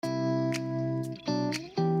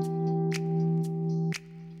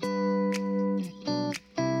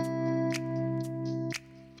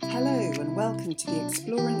welcome to the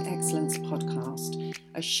Exploring Excellence podcast,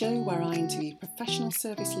 a show where I interview professional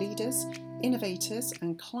service leaders, innovators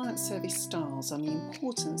and client service stars on the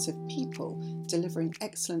importance of people delivering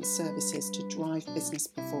excellent services to drive business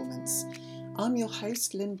performance. I'm your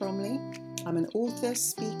host, Lynn Bromley. I'm an author,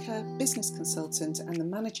 speaker, business consultant and the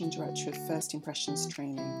Managing Director of First Impressions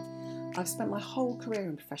Training. I've spent my whole career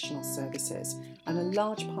in professional services and a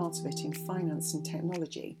large part of it in finance and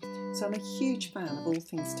technology, so I'm a huge fan of all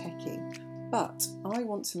things techie. But I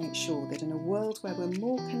want to make sure that in a world where we're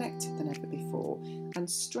more connected than ever before and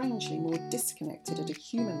strangely more disconnected at a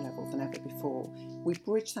human level than ever before, we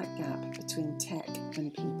bridge that gap between tech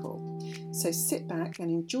and people. So sit back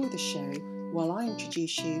and enjoy the show while I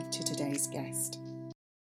introduce you to today's guest.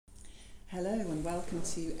 Hello and welcome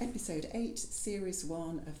to episode 8, series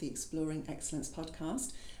 1 of the Exploring Excellence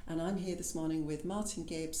podcast. And I'm here this morning with Martin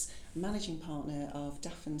Gibbs, Managing Partner of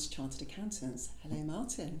Daffins Chartered Accountants. Hello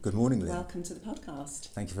Martin. Good morning, Lynn. Welcome to the podcast.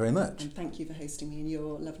 Thank you very much. And thank you for hosting me in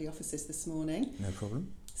your lovely offices this morning. No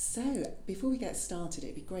problem. So, before we get started,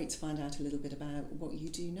 it'd be great to find out a little bit about what you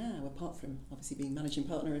do now, apart from obviously being Managing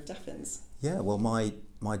Partner of Daffins. Yeah, well,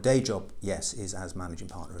 my day job, yes, is as Managing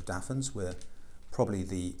Partner of Daffins. We're probably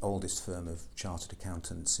the oldest firm of chartered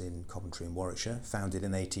accountants in Coventry and Warwickshire, founded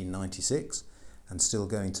in 1896 and still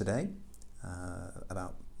going today.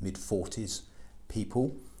 About mid-40s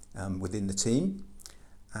people within the team.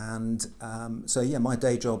 And so, my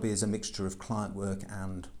day job is a mixture of client work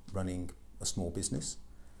and running a small business.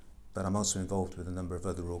 But I'm also involved with a number of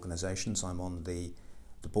other organisations. I'm on the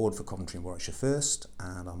board for Coventry and Warwickshire First,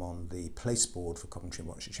 and I'm on the place board for Coventry and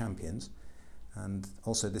Warwickshire Champions. And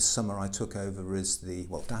also this summer I took over as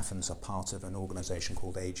Daffins are part of an organisation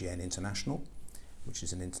called AGN International, which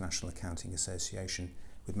is an international accounting association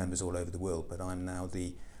with members all over the world. But I'm now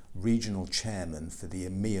the regional chairman for the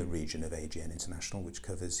EMEA region of AGN International, which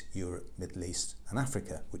covers Europe, Middle East and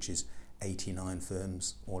Africa, which is 89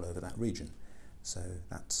 firms all over that region. So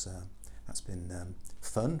that's been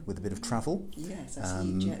fun with a bit of travel. Yes, I see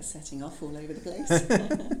you jet setting off all over the place.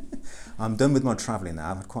 I'm done with my travelling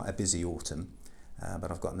now. I've had quite a busy autumn, but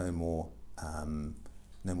I've got no more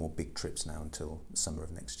big trips now until summer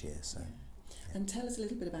of next year. So. Yeah. And tell us a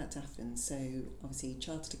little bit about Daffins. So obviously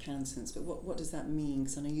chartered accountants, but what does that mean?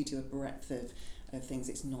 Because I know you do a breadth of things.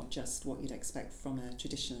 It's not just what you'd expect from a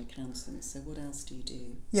traditional accountant. So what else do you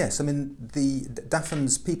do? Yes, I mean the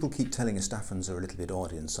Daffins, people keep telling us Daffins are a little bit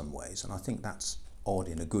odd in some ways, and I think that's odd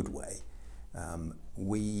in a good way.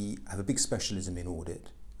 We have a big specialism in audit,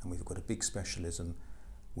 and we've got a big specialism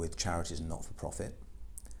with charities and not-for-profit.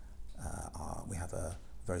 We have a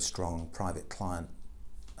very strong private client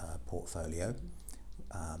portfolio,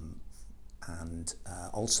 and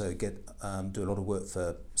also do a lot of work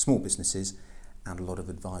for small businesses and a lot of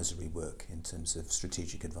advisory work in terms of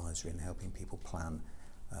strategic advisory and helping people plan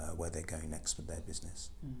where they're going next with their business.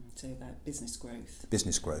 So about business growth.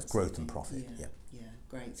 Business growth and profit, yeah. Yeah,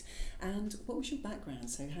 great. And what was your background?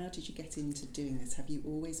 So how did you get into doing this? Have you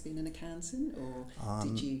always been an accountant, or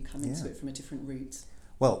did you come into it from a different route?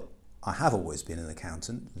 Well, I have always been an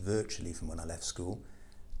accountant, virtually from when I left school.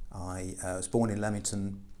 I was born in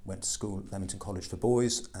Leamington, went to school at Leamington College for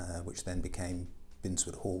Boys, which then became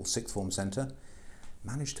Binswood Hall Sixth Form Centre.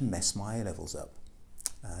 Managed to mess my A-levels up.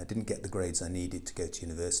 Didn't get the grades I needed to go to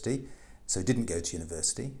university, so didn't go to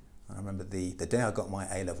university. I remember the day I got my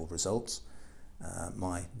A-level results,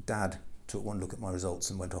 my dad took one look at my results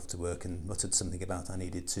and went off to work and muttered something about I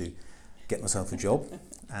needed to get myself a job,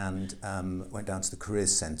 and went down to the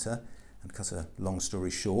careers centre, and cut a long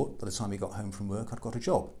story short, by the time he got home from work I'd got a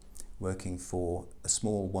job working for a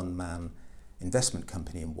small one-man investment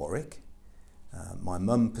company in Warwick. My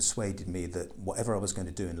mum persuaded me that whatever I was going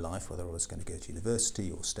to do in life, whether I was going to go to university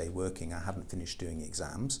or stay working, I hadn't finished doing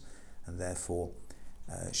exams, and therefore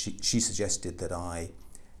she suggested that I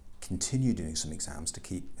continue doing some exams to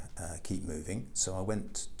keep moving. So I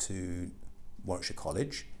went to Warwickshire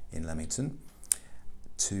College in Leamington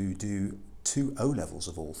to do 2 O-levels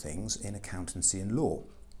of all things in accountancy and law,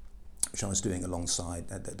 which I was doing alongside,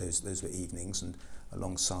 those were evenings, and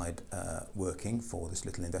alongside working for this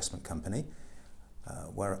little investment company.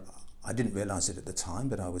 Where I didn't realise it at the time,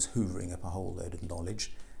 but I was hoovering up a whole load of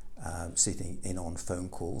knowledge, sitting in on phone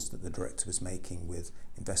calls that the director was making with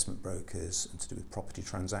investment brokers and to do with property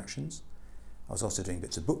transactions. I was also doing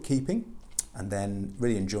bits of bookkeeping and then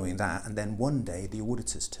really enjoying that. And then one day the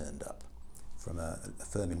auditors turned up from a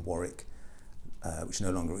firm in Warwick, which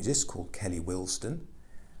no longer exists, called Kelly Wilston.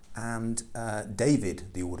 And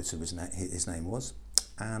David, the auditor, his name was.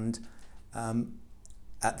 And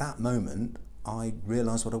at that moment, I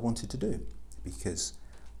realised what I wanted to do, because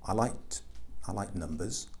I liked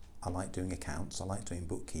numbers, I liked doing accounts, I liked doing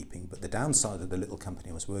bookkeeping, but the downside of the little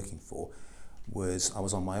company I was working for was I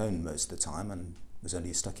was on my own most of the time and was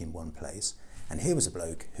only stuck in one place. And here was a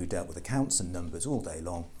bloke who dealt with accounts and numbers all day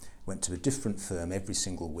long, went to a different firm every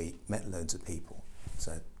single week, met loads of people.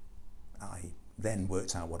 So I then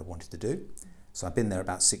worked out what I wanted to do. So I'd been there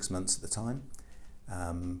about 6 months at the time.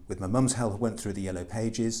 With my mum's help, I went through the yellow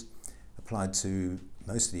pages, applied to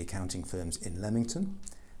most of the accounting firms in Leamington,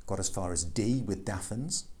 got as far as D with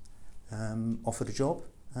Daffins, offered a job,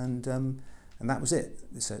 and that was it.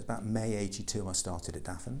 So it's about May 82 I started at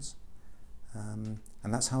Daffins, and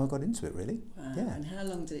that's how I got into it, really. Wow. Yeah. And how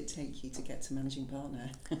long did it take you to get to managing partner?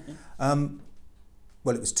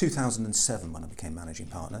 Well, it was 2007 when I became managing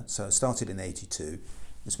partner. So I started in 82,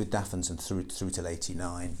 was with Daffins and through till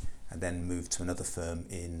 89, and then moved to another firm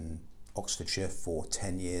in Oxfordshire for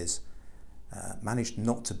 10 years. Managed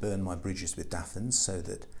not to burn my bridges with Daffins,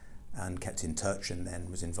 and kept in touch, and then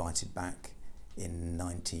was invited back in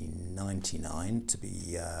 1999 to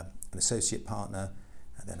be an associate partner,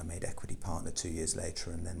 and then I made equity partner 2 years later,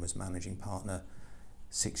 and then was managing partner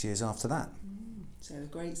 6 years after that. So a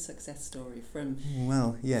great success story from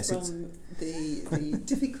the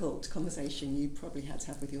difficult conversation you probably had to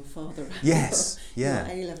have with your father. Yes, yeah.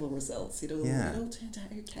 Your A-level results, it all turned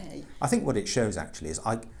out okay. I think what it shows actually is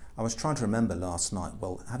I was trying to remember last night,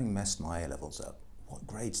 well, having messed my A-levels up, what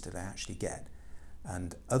grades did I actually get?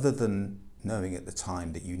 And other than knowing at the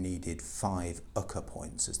time that you needed 5 UCA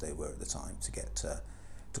points, as they were at the time, to get to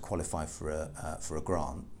qualify for a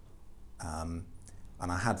grant,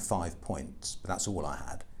 and I had 5 points, but that's all I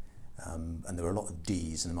had. And there were a lot of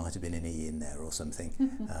D's, and there might have been an E in there or something.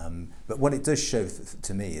 But what it does show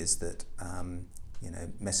to me is that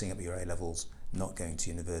messing up your A-levels, not going to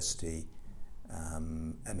university,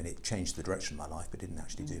 it changed the direction of my life, but didn't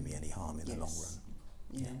actually do me any harm in the long run.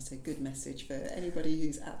 Yeah, it's a good message for anybody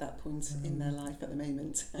who's at that point in their life at the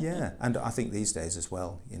moment. Yeah, and I think these days as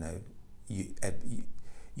well,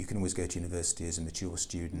 you can always go to university as a mature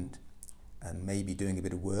student and maybe doing a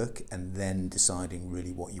bit of work and then deciding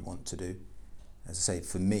really what you want to do. As I say,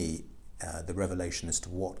 for me, the revelation as to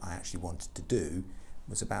what I actually wanted to do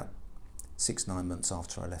was about 6-9 months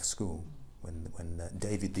after I left school, when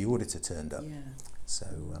David the auditor turned up. Yeah. So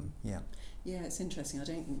Yeah, it's interesting. I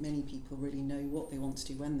don't think many people really know what they want to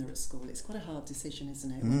do when they're at school. It's quite a hard decision,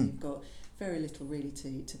 isn't it? When you've got very little really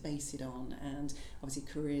to base it on, and obviously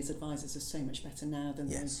careers advisors are so much better now than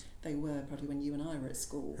they were probably when you and I were at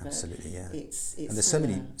school. Absolutely, yeah. It's and there's so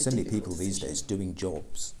many people decision these days doing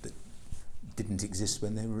jobs that didn't exist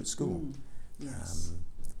when they were at school. Yes.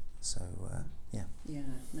 Yeah,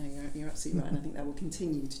 no, you're absolutely right, and I think that will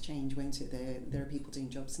continue to change, won't it? There are people doing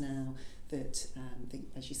jobs now that,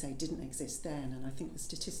 as you say, didn't exist then, and I think the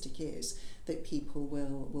statistic is that people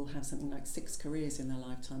will have something like 6 careers in their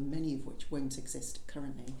lifetime, many of which won't exist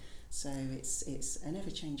currently. So it's an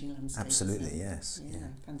ever-changing landscape. Absolutely, yes. Yeah,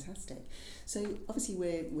 fantastic. So obviously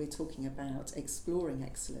we're talking about exploring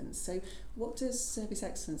excellence. So what does service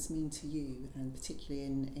excellence mean to you, and particularly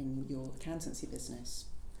in your accountancy business?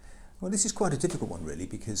 Well, this is quite a difficult one, really,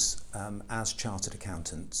 because as chartered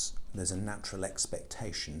accountants, there's a natural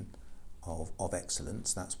expectation of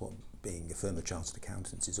excellence. That's what being a firm of chartered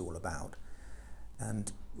accountants is all about.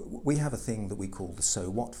 And we have a thing that we call the so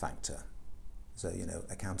what factor. So,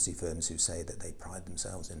 accountancy firms who say that they pride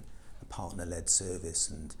themselves in a partner-led service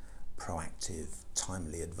and proactive,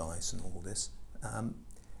 timely advice and all this.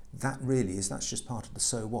 That's just part of the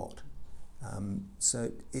so what.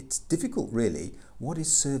 So it's difficult, really. What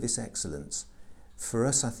is service excellence? For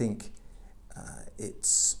us, I think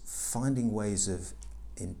it's finding ways of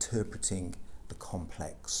interpreting the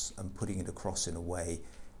complex and putting it across in a way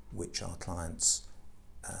which our clients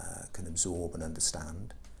can absorb and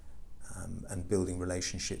understand, and building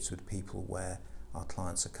relationships with people where our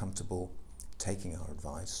clients are comfortable taking our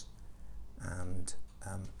advice and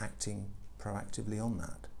acting proactively on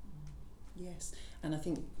that. Yes, and I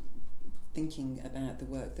think thinking about the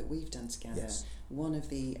work that we've done together, one of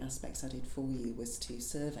the aspects I did for you was to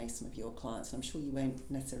survey some of your clients. And I'm sure you won't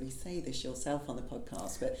necessarily say this yourself on the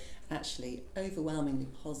podcast, but actually overwhelmingly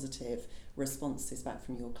positive responses back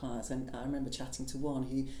from your clients. And I remember chatting to one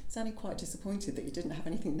who sounded quite disappointed that you didn't have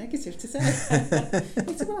anything negative to say.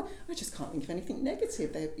 He said, well, I just can't think of anything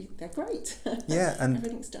negative. They're great. Yeah, and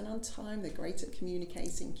everything's done on time. They're great at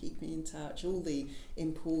communicating, keeping in touch, all the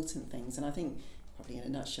important things. And I think probably in a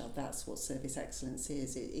nutshell, that's what service excellence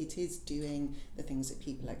is. It is doing the things that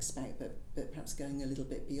people expect, but perhaps going a little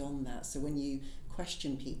bit beyond that. So when you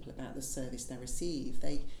question people about the service they receive,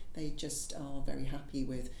 they just are very happy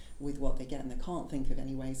with what they get, and they can't think of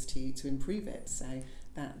any ways to improve it. So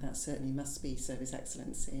that certainly must be service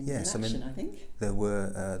excellence in Yes, action, I think. There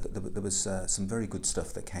was some very good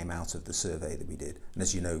stuff that came out of the survey that we did, and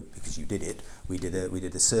as you know, because you did it, we did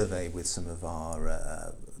a survey with some of our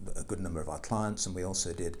a good number of our clients, and we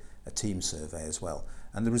also did a team survey as well.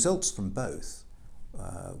 And the results from both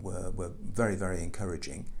were very, very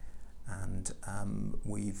encouraging, and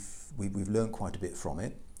we've learned quite a bit from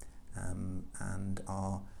it, and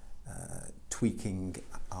are tweaking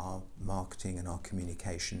our marketing and our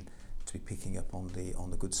communication to be picking up on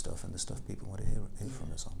the good stuff and the stuff people want to hear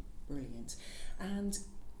from us on. Brilliant. And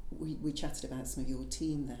we chatted about some of your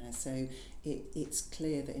team there, so it's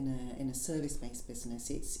clear that in a service-based business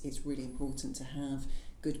it's really important to have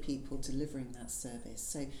good people delivering that service.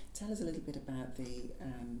 So tell us a little bit about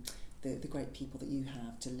the great people that you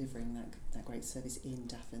have delivering that great service in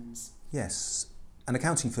Daffins. Yes, an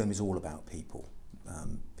accounting firm is all about people.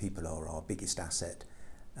 People are our biggest asset,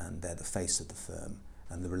 and they're the face of the firm,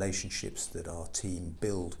 and the relationships that our team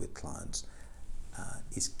build with clients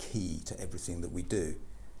is key to everything that we do.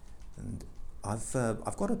 And I've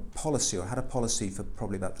got a policy, or had a policy for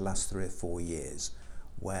probably about the last 3 or 4 years,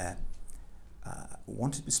 where I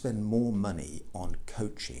wanted to spend more money on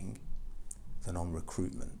coaching than on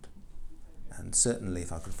recruitment. And certainly,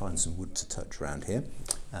 if I could find some wood to touch around here,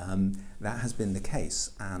 that has been the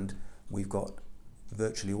case. And we've got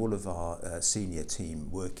virtually all of our senior team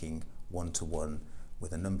working one-to-one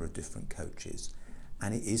with a number of different coaches,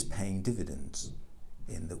 and it is paying dividends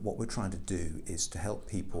in that what we're trying to do is to help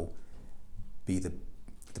people be the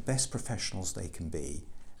best professionals they can be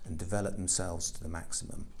and develop themselves to the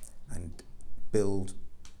maximum and build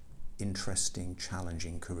interesting,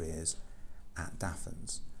 challenging careers at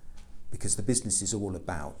Daffins, because the business is all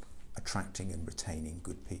about attracting and retaining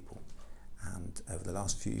good people. And over the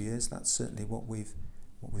last few years, that's certainly what we've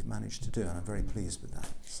managed to do, and I'm very pleased with that.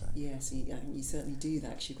 So. Yes, I think you certainly do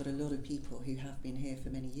that, because you've got a lot of people who have been here for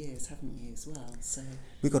many years, haven't you, as well? So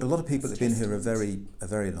we've got a lot of people that have been here a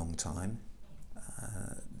very long time,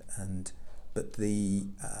 but the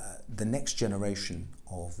next generation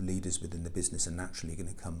of leaders within the business are naturally going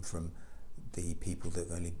to come from the people that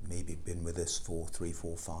have only maybe been with us for 3,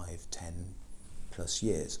 4, 5, 10 plus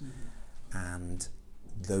years, and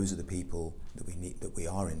those are the people that we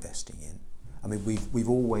are investing in. I mean, we've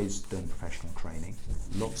always done professional training.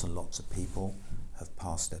 Lots and lots of people have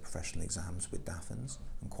passed their professional exams with Daffins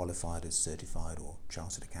and qualified as certified or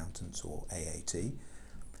chartered accountants or AAT.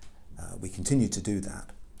 We continue to do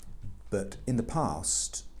that, but in the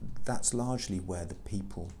past, that's largely where the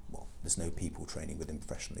people, well, there's no people training within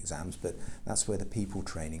professional exams, but that's where the people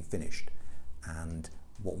training finished. And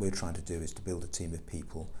what we're trying to do is to build a team of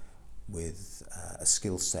people with a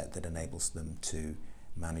skill set that enables them to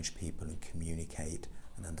manage people and communicate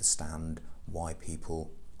and understand why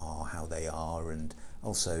people are how they are, and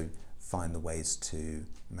also find the ways to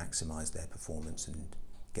maximise their performance and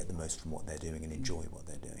get the most from what they're doing and enjoy what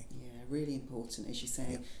they're doing. Yeah, really important, as you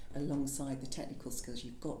say, alongside the technical skills.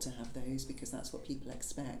 You've got to have those because that's what people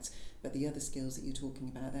expect, but the other skills that you're talking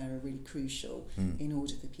about there are really crucial in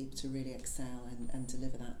order for people to really excel and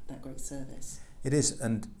deliver that great service. It is,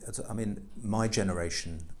 and I mean, my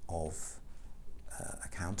generation of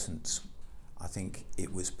accountants, I think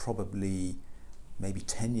it was probably maybe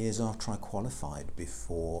 10 years after I qualified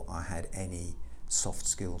before I had any soft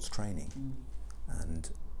skills training. And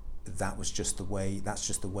that's just the way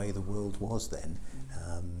the world was then,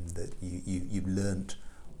 that you learnt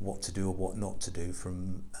what to do or what not to do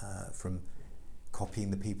from copying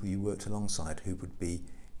the people you worked alongside, who would be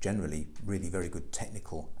generally really very good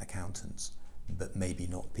technical accountants, but maybe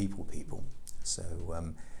not people. So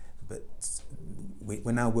but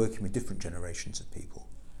we're now working with different generations of people.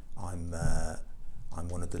 I'm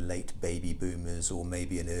one of the late baby boomers, or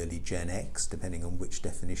maybe an early Gen X, depending on which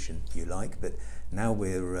definition you like. But now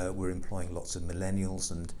we're employing lots of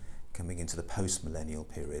millennials and coming into the post-millennial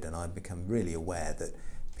period, and I've become really aware that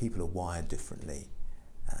people are wired differently.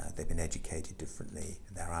 They've been educated differently.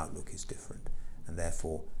 Their outlook is different, and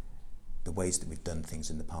therefore the ways that we've done things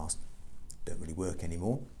in the past don't really work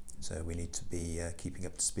anymore. So we need to be keeping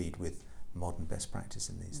up to speed with modern best practice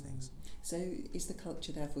in these things. So is the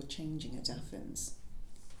culture therefore changing at Daffins?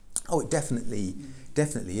 Oh, it definitely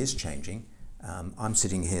is changing. I'm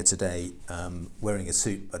sitting here today wearing a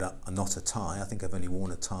suit but not a tie. I think I've only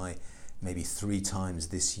worn a tie maybe 3 times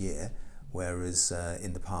this year, whereas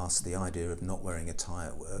in the past the idea of not wearing a tie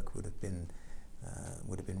at work would have been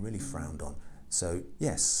really frowned on. So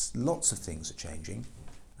yes, lots of things are changing,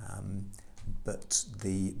 but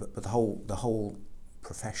the whole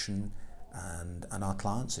profession and our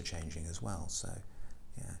clients are changing as well. So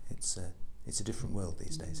yeah, it's a different world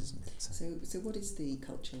these days, isn't it? So what is the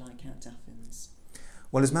culture like at Daffins?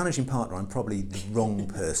 Well, as managing partner, I'm probably the wrong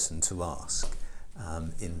person to ask,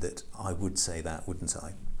 in that I would say that, wouldn't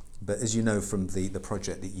I? But as you know from the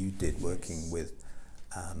project that you did working with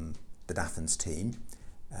the Daffins team,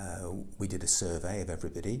 we did a survey of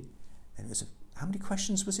everybody, and it was how many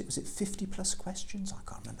questions was it? Was it 50 plus questions? I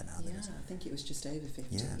can't remember now. Yeah, I think it was just over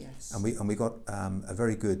 50, yes. And we got a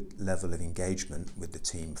very good level of engagement with the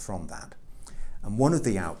team from that. And one of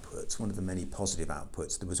the outputs, one of the many positive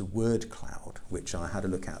outputs, there was a word cloud, which I had a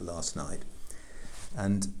look at last night.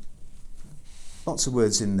 And lots of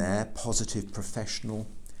words in there: positive, professional,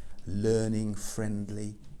 learning,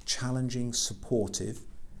 friendly, challenging, supportive,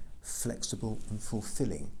 flexible and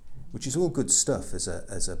fulfilling, which is all good stuff as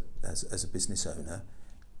a business owner.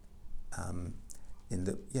 In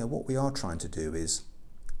that, what we are trying to do is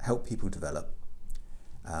help people develop,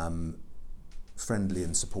 friendly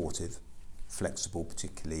and supportive, flexible,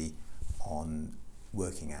 particularly on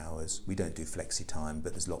working hours. We don't do flexi time,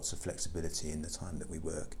 but there's lots of flexibility in the time that we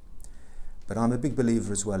work. But I'm a big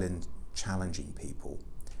believer as well in challenging people,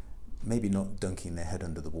 maybe not dunking their head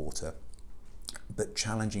under the water, but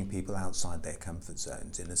challenging people outside their comfort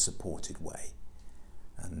zones in a supported way.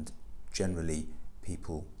 And generally,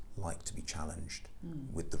 people like to be challenged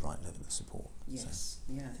with the right level of support. Yes,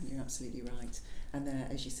 I think you're absolutely right. And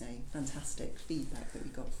as you say, fantastic feedback that we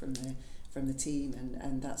got from the team,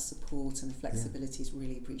 and that support and flexibility is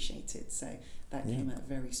really appreciated. So that came out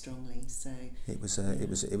very strongly. So it was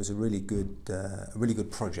a really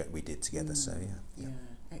good project we did together. Yeah,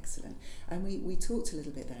 excellent. And we talked a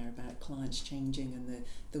little bit there about clients changing and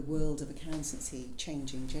the world of accountancy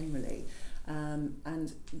changing generally.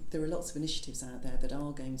 And there are lots of initiatives out there that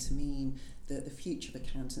are going to mean that the future of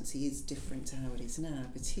accountancy is different to how it is now,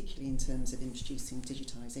 particularly in terms of introducing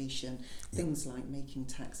digitisation, things like making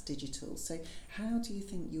tax digital. So how do you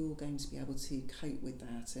think you're going to be able to cope with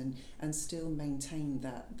that and still maintain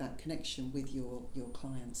that connection with your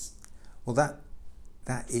clients? Well, that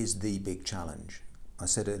is the big challenge. I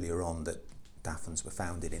said earlier on that Daffins were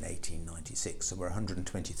founded in 1896, so we're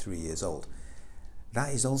 123 years old.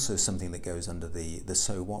 That is also something that goes under the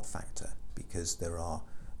so what factor, because there are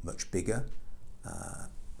much bigger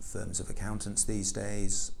firms of accountants these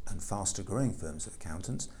days and faster growing firms of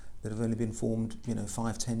accountants that have only been formed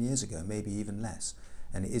 5-10 years ago, maybe even less.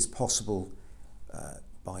 And it is possible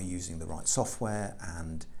by using the right software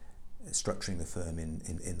and structuring the firm in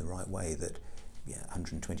the right way that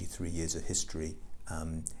 123 years of history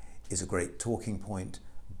is a great talking point,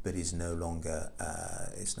 but is no longer a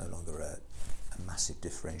massive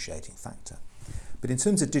differentiating factor. But in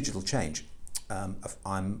terms of digital change,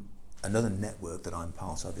 another network that I'm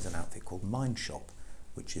part of is an outfit called Mindshop,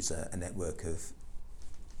 which is a network of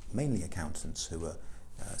mainly accountants who are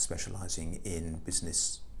specialising in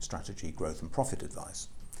business strategy, growth and profit advice.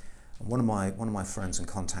 And one of my friends and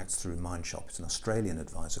contacts through Mindshop is an Australian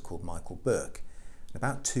advisor called Michael Burke.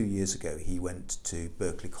 About 2 years ago, he went to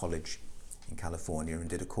Berkeley College in California and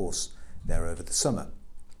did a course there over the summer.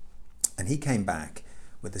 And he came back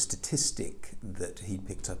with a statistic that he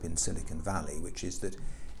picked up in Silicon Valley, which is that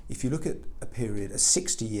if you look at a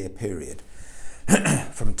 60-year period,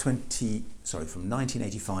 from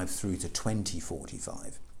 1985 through to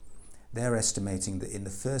 2045, they're estimating that in the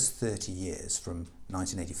first 30 years, from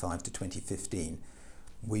 1985 to 2015,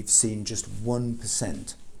 we've seen just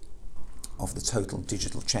 1% of the total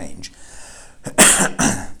digital change,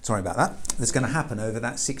 sorry about that, that's going to happen over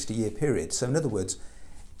that 60-year period. So in other words,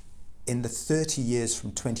 in the 30 years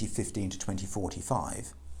from 2015 to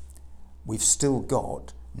 2045, we've still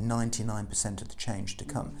got 99% of the change to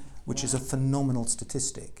come, which is a phenomenal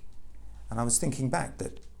statistic. And I was thinking back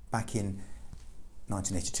in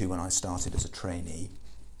 1982 when I started as a trainee,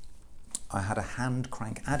 I had a hand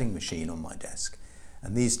crank adding machine on my desk.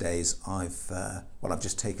 And these days I've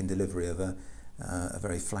just taken delivery of a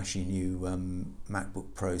very flashy new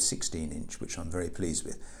MacBook Pro 16-inch, which I'm very pleased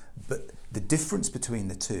with. But the difference between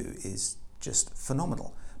the two is just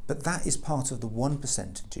phenomenal. But that is part of the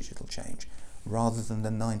 1% of digital change, rather than the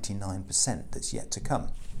 99% that's yet to come.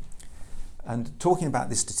 And talking about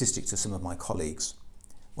this statistic to some of my colleagues,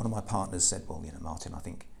 one of my partners said, "Well, Martin, I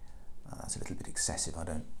think that's a little bit excessive. I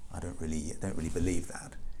don't really believe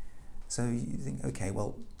that." So you think, okay,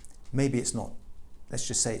 well, maybe it's not. Let's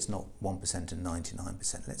just say it's not 1% and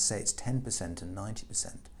 99%. Let's say it's 10% and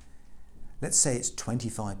 90%. Let's say it's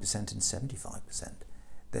 25% and 75%.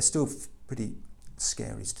 They're still pretty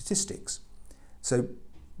scary statistics. So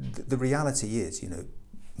the reality is,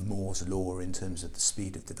 Moore's law in terms of the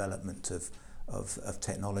speed of development of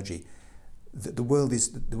technology. The world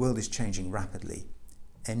is changing rapidly,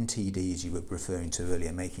 MTD, as you were referring to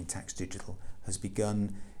earlier, Making Tax Digital, has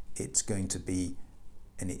begun. It's going to be,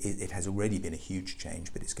 and it has already been a huge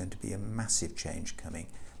change, but it's going to be a massive change coming.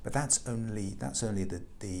 But that's only the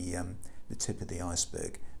tip of the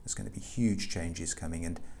iceberg. There's going to be huge changes coming,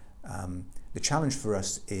 and the challenge for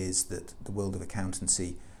us is that the world of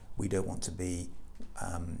accountancy, we don't want to be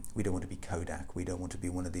Kodak. We don't want to be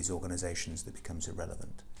one of these organisations that becomes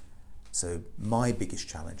irrelevant. So my biggest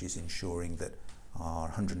challenge is ensuring that our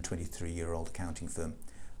 123-year-old accounting firm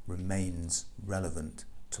remains relevant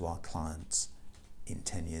to our clients in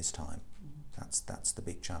 10 years' time. That's the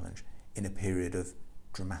big challenge in a period of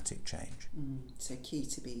dramatic change. So key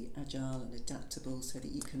to be agile and adaptable so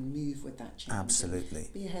that you can move with that change. Absolutely.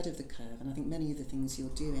 Be ahead of the curve. And I think many of the things you're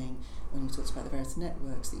doing, when you talked about the various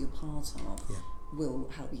networks that you're part of, will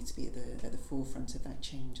help you to be at the forefront of that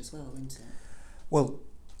change as well, won't it? Well,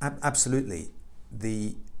 absolutely.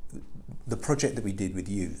 The project that we did with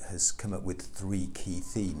you has come up with 3 key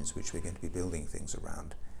themes which we're going to be building things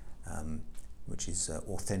around, which is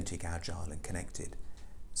authentic, agile and connected.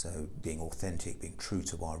 So being authentic, being true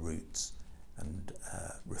to our roots and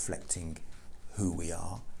reflecting who we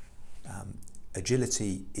are.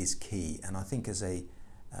 Agility is key, and I think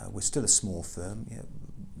we're still a small firm,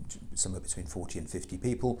 somewhere between 40 and 50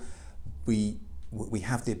 people. We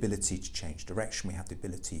have the ability to change direction, we have the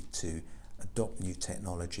ability to adopt new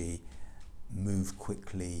technology, move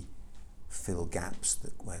quickly, fill gaps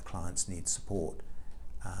where clients need support,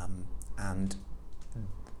 and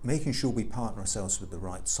making sure we partner ourselves with the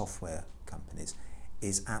right software companies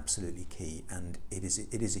is absolutely key, and it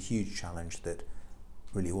is a huge challenge that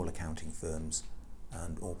really all accounting firms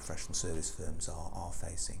and all professional service firms are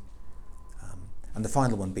facing. And the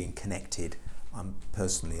final one being connected, I'm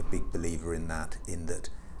personally a big believer in that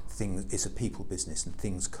it's a people business, and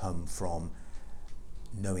things come from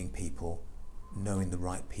knowing people, knowing the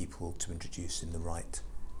right people to introduce in the right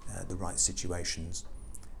situations.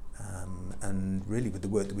 And really, with the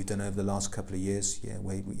work that we've done over the last couple of years,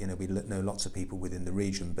 we know lots of people within the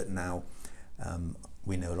region, but now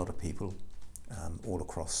we know a lot of people all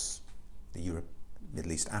across Europe,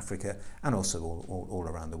 Middle East, Africa, and also all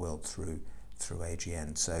around the world through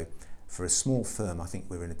AGN. So for a small firm, I think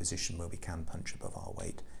we're in a position where we can punch above our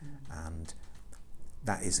weight, and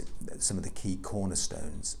that is some of the key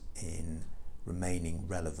cornerstones in remaining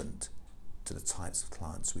relevant to the types of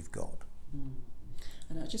clients we've got.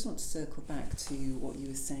 And I just want to circle back to what you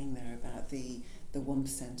were saying there about the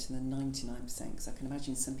 1% and the 99%, because I can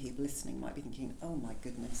imagine some people listening might be thinking, oh my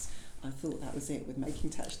goodness, I thought that was it with Making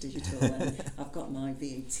Tax Digital, and I've got my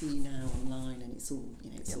VAT now online and it's all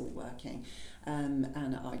all working, and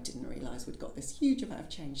I didn't realise we'd got this huge amount of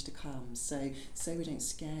change to come. So we don't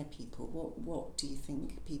scare people. What do you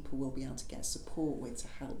think people will be able to get support with to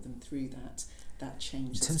help them through that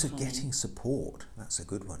change? In terms of getting support, that's a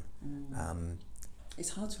good one.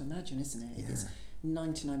 It's hard to imagine, isn't it? If it's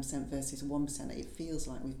 99% versus 1%, it feels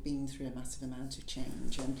like we've been through a massive amount of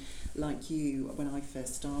change. And like you, when I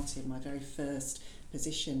first started, my very first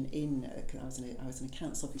position I was an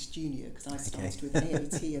accounts office junior, because I started with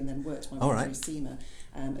AAT and then worked my way through SEMA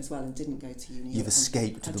as well, and didn't go to uni. You've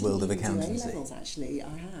escaped to the world of accountancy. I didn't do A-levels, actually,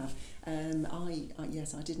 I have.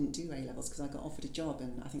 I didn't do A-levels because I got offered a job,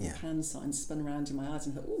 and I think the pound sign spun around in my eyes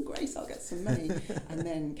and thought, oh Grace, I'll get some money, and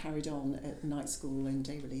then carried on at night school and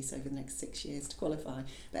day release over the next 6 years to qualify.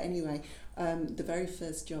 But anyway, the very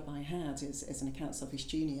first job I had as an accounts office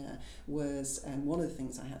junior was, one of the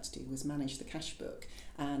things I had to do was manage the cash book,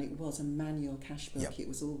 and it was a manual cash book. It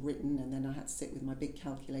was all written, and then I had to sit with my big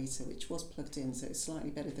calculator, which was plugged in, so it's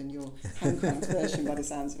slightly better than your hand-cranked version by the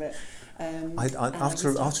sounds of it.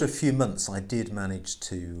 After a few months, I did manage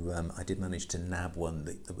to nab one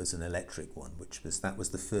that was an electric one, that was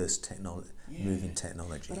the first moving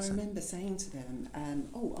technology. But I remember saying to them,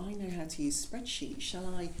 I know how to use spreadsheets.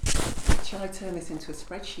 Shall I turn this into a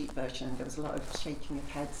spreadsheet version? And there was a lot of shaking of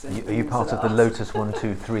heads. Are you part of the Lotus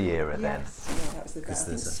 123 era then? Yes, that was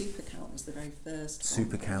I think SuperCalc was the very first.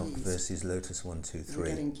 SuperCalc versus Lotus 123. We're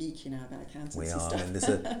getting geeky now about accountancy. We are, stuff. and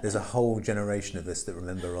there's a whole generation of us that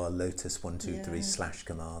remember our Lotus 123 slash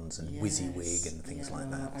commands and WYSIWYG and things like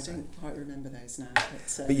that. I don't quite remember those now.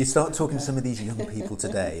 But you start talking to some of these young people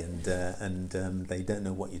today, and they don't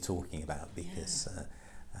know what you're talking about because.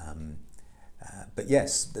 But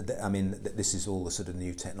yes, this is all the sort of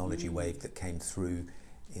new technology wave that came through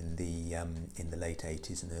in the late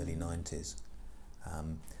 80s and early 90s.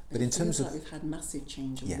 But in terms of, we've had massive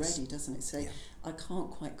change already, doesn't it? So I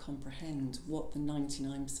can't quite comprehend what the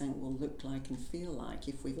 99% will look like and feel like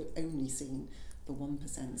if we've only seen the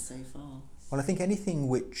 1% so far. Well, I think anything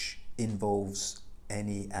which involves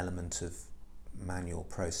any element of manual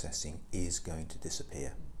processing is going to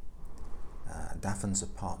disappear. Daffins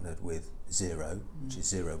have partnered with Xero, which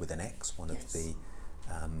is Xero with an X, one of the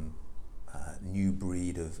new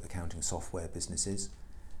breed of accounting software businesses.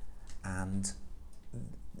 And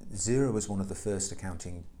Xero was one of the first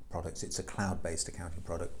accounting products. It's a cloud-based accounting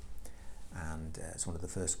product, and it's one of the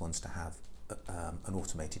first ones to have an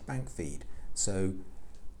automated bank feed. So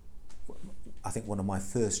I think one of my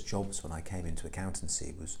first jobs when I came into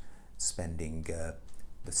accountancy was spending,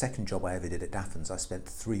 the second job I ever did at Daffins, I spent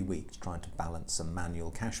 3 weeks trying to balance a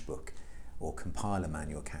manual cash book or compile a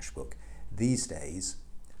manual cash book. These days,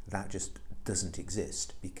 that just doesn't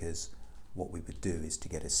exist, because what we would do is to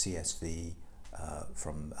get a CSV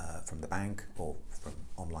from the bank or from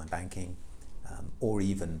online banking, or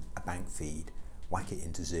even a bank feed, whack it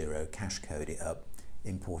into Xero, cash code it up,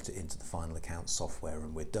 import it into the final account software,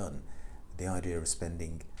 and we're done. The idea of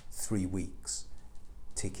spending 3 weeks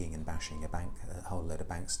ticking and bashing a whole load of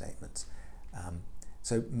bank statements.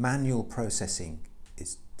 So manual processing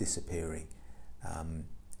is disappearing.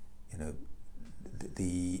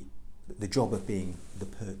 The job of being the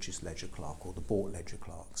purchase ledger clerk or the bought ledger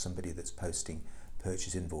clerk, somebody that's posting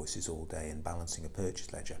purchase invoices all day and balancing a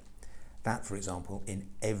purchase ledger, that, for example, in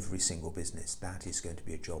every single business, that is going to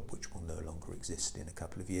be a job which will no longer exist in a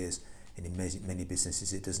couple of years. And in many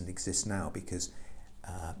businesses it doesn't exist now, because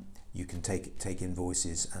you can take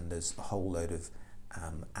invoices, and there's a whole load of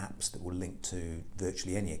apps that will link to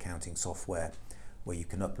virtually any accounting software, where you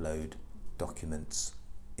can upload documents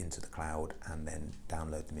into the cloud and then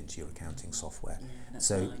download them into your accounting software. Yeah, that's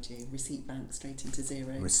what I do. Receipt Bank straight into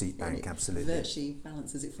Xero. Receipt Bank, it absolutely. Virtually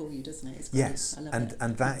balances it for you, doesn't it? It's great. Yes, I love and it.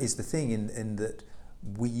 and that is the thing in that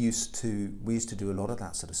we used to do a lot of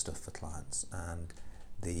that sort of stuff for clients, and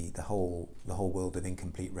the whole world of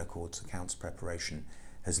incomplete records, accounts preparation,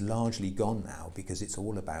 has largely gone now, because it's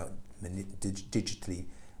all about digitally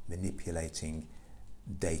manipulating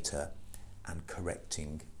data and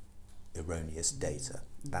correcting erroneous data.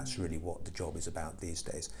 That's really what the job is about these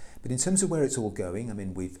days. But in terms of where it's all going, I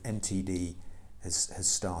mean, MTD has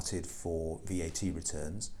started for VAT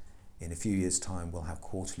returns. In a few years' time, we'll have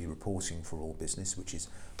quarterly reporting for all business, which is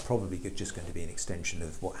probably just going to be an extension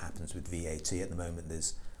of what happens with VAT. At the moment,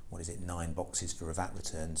 there's 9 boxes for a VAT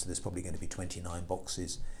return, so there's probably going to be 29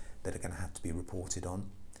 boxes that are going to have to be reported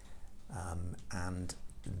on. And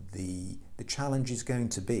the challenge is going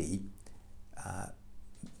to be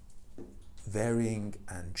varying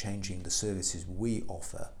and changing the services we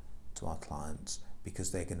offer to our clients, because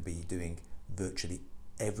they're going to be doing virtually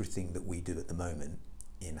everything that we do at the moment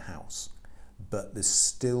in-house. But there's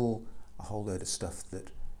still a whole load of stuff that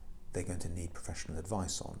they're going to need professional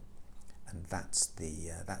advice on, and that's the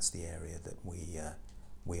area that we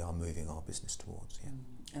are moving our business towards. Yeah.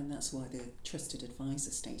 And that's why the trusted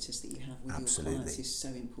advisor status that you have with Absolutely. your clients is so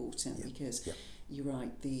important. Yeah. Because Yeah. you're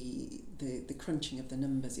right, the crunching of the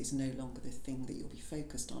numbers is no longer the thing that you'll be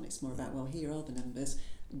focused on. It's more about, well, here are the numbers,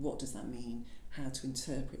 what does that mean, how to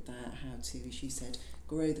interpret that, how to, as you said,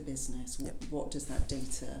 grow the business, what does that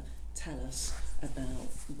data tell us about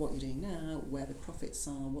what you're doing now, where the profits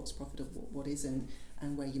are, what's profitable, what isn't,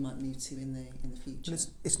 and where you might move to in the future.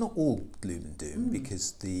 It's not all gloom and doom,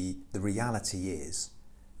 because the reality is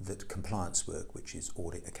that compliance work, which is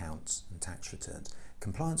audit, accounts and tax returns,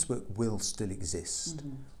 compliance work will still exist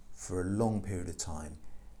for a long period of time.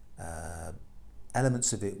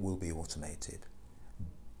 Elements of it will be automated,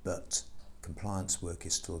 but compliance work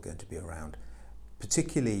is still going to be around,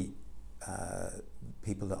 particularly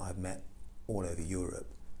people that I've met all over Europe.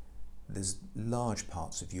 There's large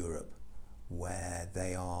parts of Europe where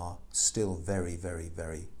they are still very, very,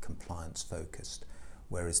 very compliance focused,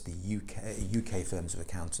 whereas the UK firms of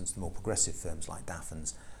accountants, the more progressive firms like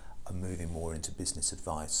Daffins, are moving more into business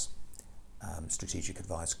advice, strategic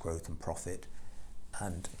advice, growth and profit.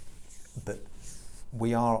 But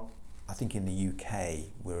we are, I think in the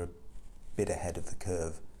UK, we're a bit ahead of the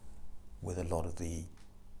curve with a lot of the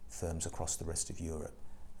firms across the rest of Europe,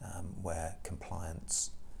 where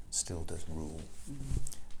compliance still does rule.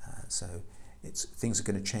 So things are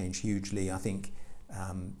going to change hugely. I think,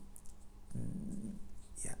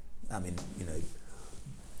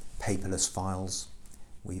 paperless files.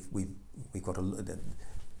 We've got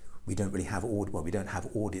we don't really have we don't have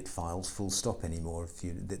audit files, full stop anymore.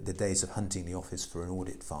 The days of hunting the office for an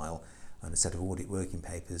audit file and a set of audit working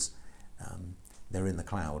papers, they're in the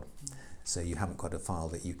cloud, so you haven't got a file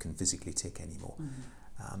that you can physically tick anymore.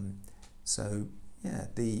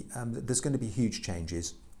 There's going to be huge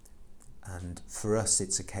changes, and for us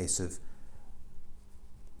it's a case of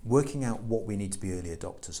working out what we need to be early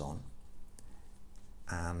adopters on,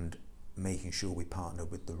 and making sure we partner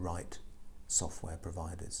with the right software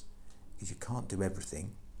providers, because you can't do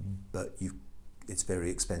everything, but it's very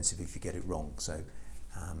expensive if you get it wrong. So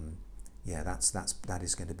that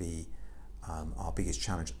is going to be our biggest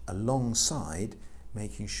challenge, alongside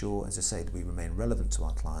making sure, as I say, that we remain relevant to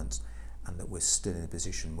our clients and that we're still in a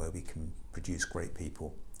position where we can produce great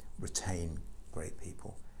people, retain great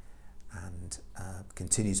people, and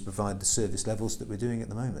continue to provide the service levels that we're doing at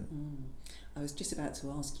the moment. I was just about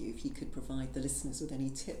to ask you if you could provide the listeners with any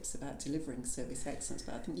tips about delivering service excellence,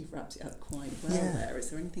 but I think you've wrapped it up quite well there. Is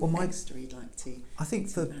there anything extra you'd like to I think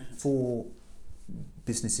add? for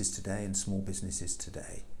businesses today and small businesses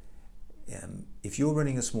today, if you're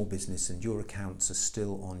running a small business and your accounts are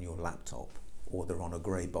still on your laptop or they're on a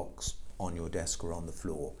grey box on your desk or on the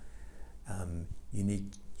floor, you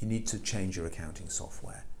need to change your accounting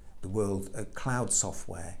software. The world, cloud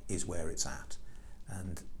software is where it's at,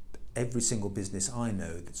 and every single business I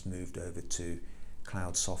know that's moved over to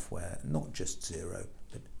cloud software, not just Xero,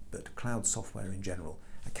 but cloud software in general,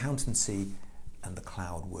 accountancy and the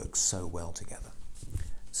cloud work so well together.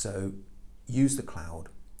 So use the cloud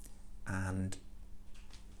and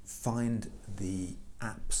find the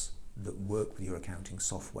apps that work with your accounting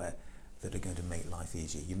software that are going to make life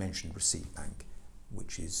easier. You mentioned Receipt Bank,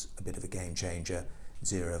 which is a bit of a game changer.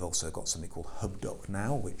 Xero have also got something called HubDoc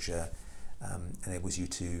now, which enables you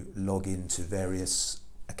to log into various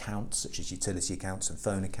accounts, such as utility accounts and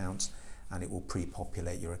phone accounts, and it will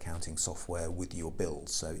pre-populate your accounting software with your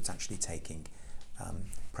bills. So it's actually taking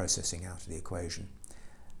processing out of the equation.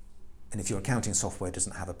 And if your accounting software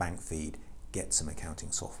doesn't have a bank feed, get some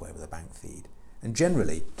accounting software with a bank feed. And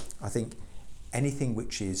generally, I think anything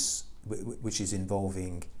which is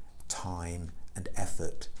involving time and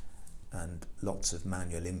effort and lots of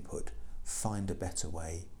manual input, find a better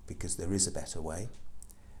way, because there is a better way.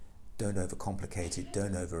 Don't overcomplicate it,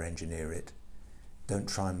 don't over-engineer it. Don't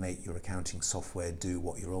try and make your accounting software do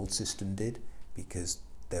what your old system did, because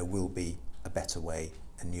there will be a better way,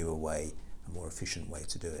 a newer way, a more efficient way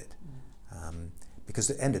to do it. Because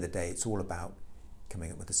at the end of the day, it's all about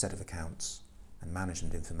coming up with a set of accounts and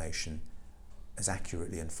management information as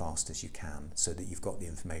accurately and fast as you can, so that you've got the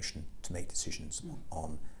information to make decisions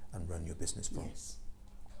on and run your business from. Yes.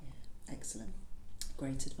 Yeah. Excellent.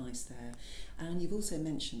 Great advice there. And you've also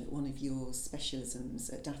mentioned that one of your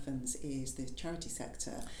specialisms at Daffins is the charity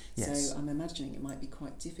sector. Yes. So I'm imagining it might be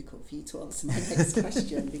quite difficult for you to answer my next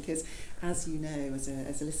question, because as you know, as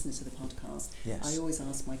a listener to the podcast, Yes. I always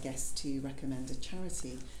ask my guests to recommend a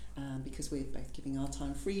charity, because we're both giving our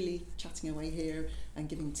time freely, chatting away here and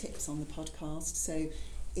giving tips on the podcast. So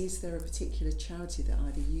is there a particular charity that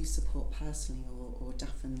either you support personally or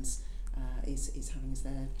Daffins is having as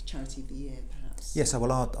their charity of the year, perhaps? Yes,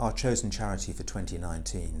 well, our chosen charity for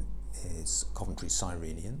 2019 is Coventry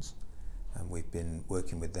Cyrenians, and we've been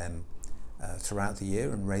working with them throughout the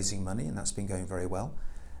year and raising money, and that's been going very well.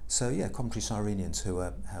 So yeah, Coventry Cyrenians, who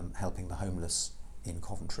are helping the homeless in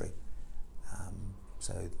Coventry.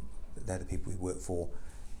 So they're the people we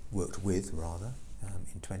worked with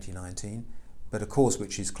in 2019. But of course,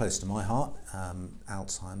 which is close to my heart,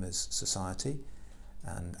 Alzheimer's Society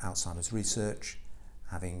and Alzheimer's research.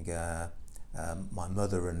 Having my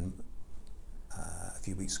mother and a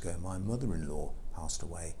few weeks ago, my mother-in-law passed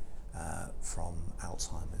away from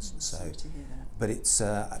Alzheimer's. Sorry to hear that. But it's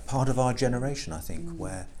a part of our generation, I think,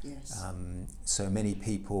 where yes. so many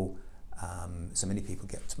people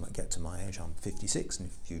get to my age. I'm 56, and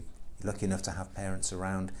if you're lucky enough to have parents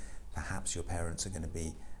around, perhaps your parents are going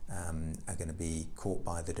to be caught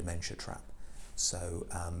by the dementia trap. So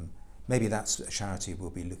maybe that's a charity we'll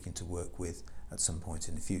be looking to work with at some point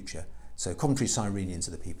in the future. So Coventry Cyrenians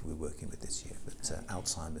are the people we're working with this year, but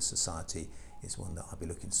Alzheimer's Society is one that I'll be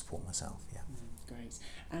looking to support myself. Yeah. Great.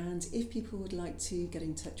 And if people would like to get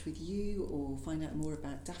in touch with you or find out more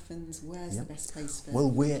about Daffins, where's the best place for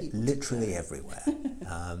Well, we're people literally everywhere.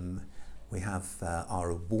 We have our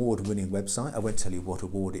award-winning website. I won't tell you what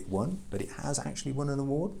award it won, but it has actually won an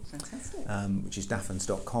award. Fantastic. Which is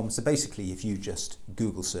daffins.com. So basically, if you just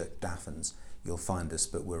Google search Daffins, you'll find us,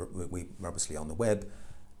 but we're obviously on the web.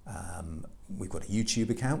 We've got a YouTube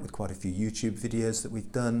account with quite a few YouTube videos that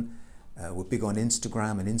we've done. We're big on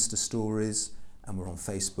Instagram and Insta stories, and we're on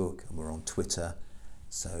Facebook and we're on Twitter.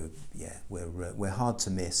 So yeah, we're hard to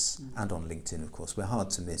miss, and on LinkedIn, of course. We're hard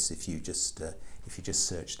to miss if you just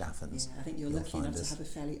search Daffins. Yeah, I think you're lucky enough to have a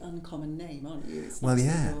fairly uncommon name, aren't you? It's well, not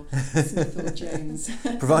yeah. Smith or Jones.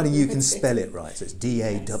 Providing you can spell it right, so it's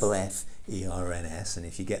DAFFERNS, and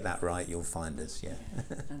if you get that right, you'll find us. Yeah.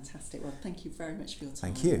 Fantastic. Well, thank you very much for your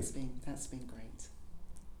time. Thank you. That's been great.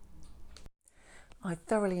 I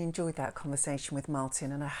thoroughly enjoyed that conversation with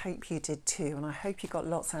Martin, and I hope you did too, and I hope you got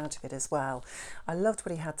lots out of it as well. I loved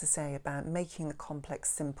what he had to say about making the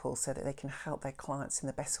complex simple so that they can help their clients in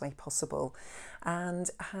the best way possible,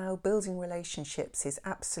 and how building relationships is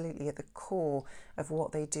absolutely at the core of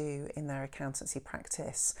what they do in their accountancy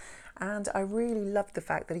practice. And I really loved the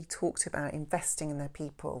fact that he talked about investing in their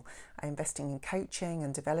people, investing in coaching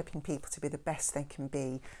and developing people to be the best they can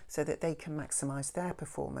be so that they can maximise their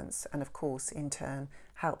performance and, of course, in turn,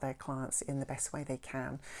 help their clients in the best way they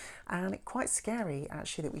can. And it's quite scary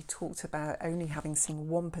actually that we talked about only having seen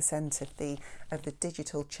 1% of the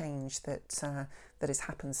digital change that has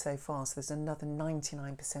happened so far. So there's another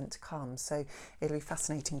 99% to come. So it'll be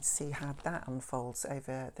fascinating to see how that unfolds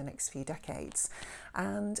over the next few decades.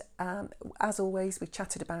 And as always, we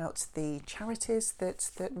chatted about the charities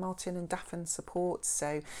that Martin and Daphne support.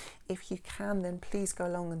 So if you can, then please go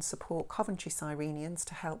along and support Coventry Cyrenians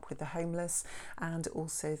to help with the homeless, and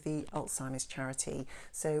also the Alzheimer's charity.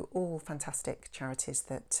 So all fantastic charities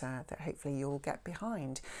that hopefully you'll get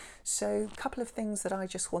behind. So a couple of things that I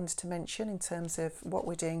just wanted to mention in terms of what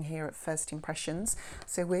we're doing here at First Impressions.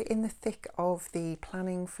 So we're in the thick of the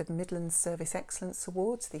planning for the Midlands Service Excellence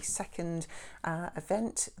Awards, the second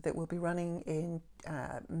event that we'll be running in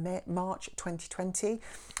March 2020.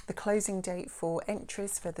 The closing date for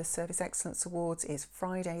entries for the Service Excellence Awards is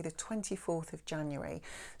Friday the 24th of January.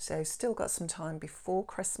 So still got some time before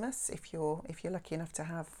Christmas if you're lucky enough to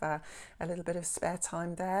have a little bit of spare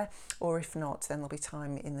time there, or if not, then there'll be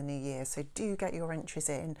time in the new year. So do get your entries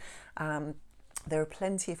in. There are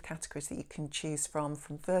plenty of categories that you can choose from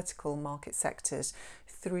vertical market sectors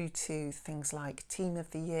through to things like Team of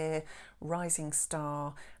the Year, Rising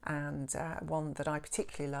Star, and one that I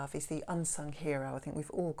particularly love is the Unsung Hero. I think we've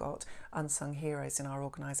all got unsung heroes in our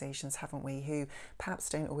organisations, haven't we, who perhaps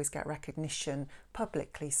don't always get recognition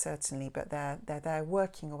publicly, certainly, but they're there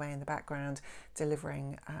working away in the background,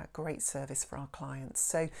 delivering great service for our clients.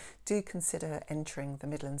 So do consider entering the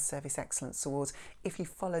Midlands Service Excellence Awards. If you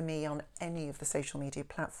follow me on any of the social media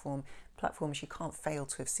platforms, you can't fail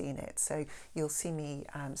to have seen it. So you'll see me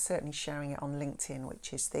certainly sharing it on LinkedIn,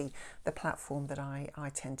 which is the platform that I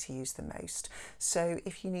tend to use the most. So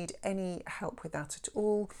if you need any help with that at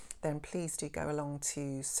all, then please do go along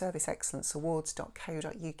to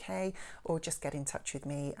serviceexcellenceawards.co.uk or just get in touch with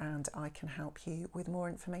me and I can help you with more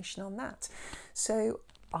information on that. So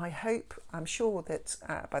I'm sure that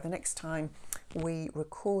by the next time we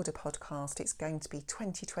record a podcast, it's going to be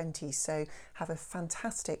 2020. So have a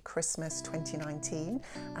fantastic Christmas 2019,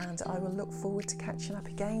 and I will look forward to catching up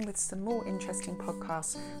again with some more interesting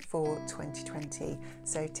podcasts for 2020.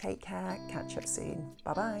 So take care, catch up soon.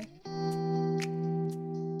 Bye bye.